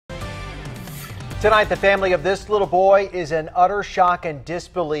Tonight, the family of this little boy is in utter shock and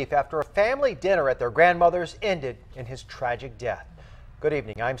disbelief after a family dinner at their grandmother's ended in his tragic death. Good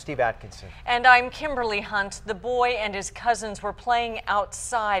evening. I'm Steve Atkinson. And I'm Kimberly Hunt. The boy and his cousins were playing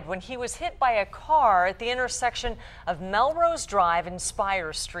outside when he was hit by a car at the intersection of Melrose Drive and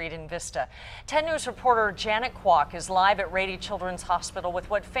Spire Street in Vista. 10 News reporter Janet Kwok is live at Rady Children's Hospital with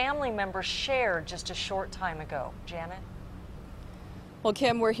what family members shared just a short time ago. Janet? Well,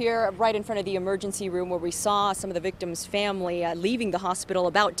 Kim, we're here right in front of the emergency room where we saw some of the victims' family leaving the hospital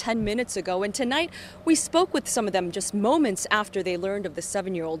about 10 minutes ago. And tonight, we spoke with some of them just moments after they learned of the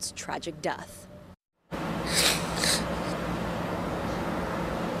 7-year-old's tragic death.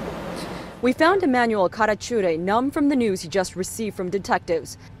 We found Emmanuel Carachure numb from the news he just received from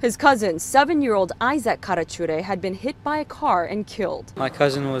detectives. His cousin, 7-year-old Isaac Carachure, had been hit by a car and killed. My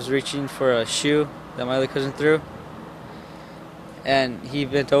cousin was reaching for a shoe that my other cousin threw. And he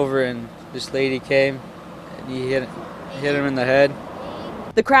bent over and this lady came and he hit him in the head.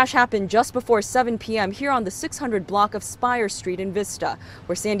 The crash happened just before 7 p.m. here on the 600 block of Spire Street in Vista,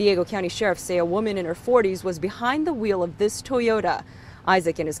 where San Diego County sheriffs say a woman in her 40s was behind the wheel of this Toyota.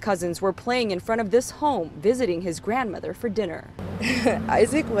 Isaac and his cousins were playing in front of this home, visiting his grandmother for dinner.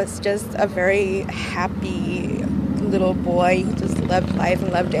 Isaac was just a very happy little boy. He just loved life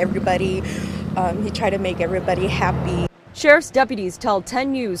and loved everybody. He tried to make everybody happy. Sheriff's deputies tell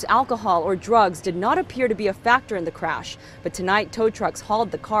 10 News alcohol or drugs did not appear to be a factor in the crash, but tonight tow trucks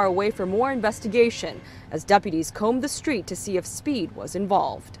hauled the car away for more investigation as deputies combed the street to see if speed was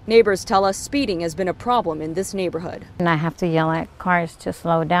involved. Neighbors tell us speeding has been a problem in this neighborhood. And I have to yell at cars to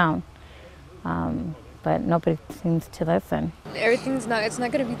slow down, but nobody seems to listen. It's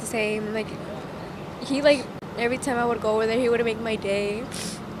not gonna be the same. Every time I would go over there, he would make my day.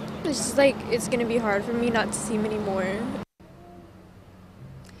 It's just it's gonna be hard for me not to see him anymore.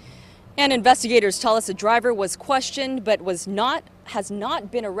 And investigators tell us the driver was questioned but has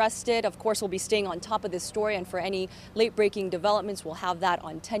not been arrested. Of course, we'll be staying on top of this story, and for any late-breaking developments, we'll have that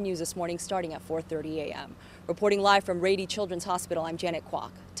on 10 News this morning starting at 4:30 a.m. Reporting live from Rady Children's Hospital, I'm Janet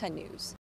Kwok, 10 News.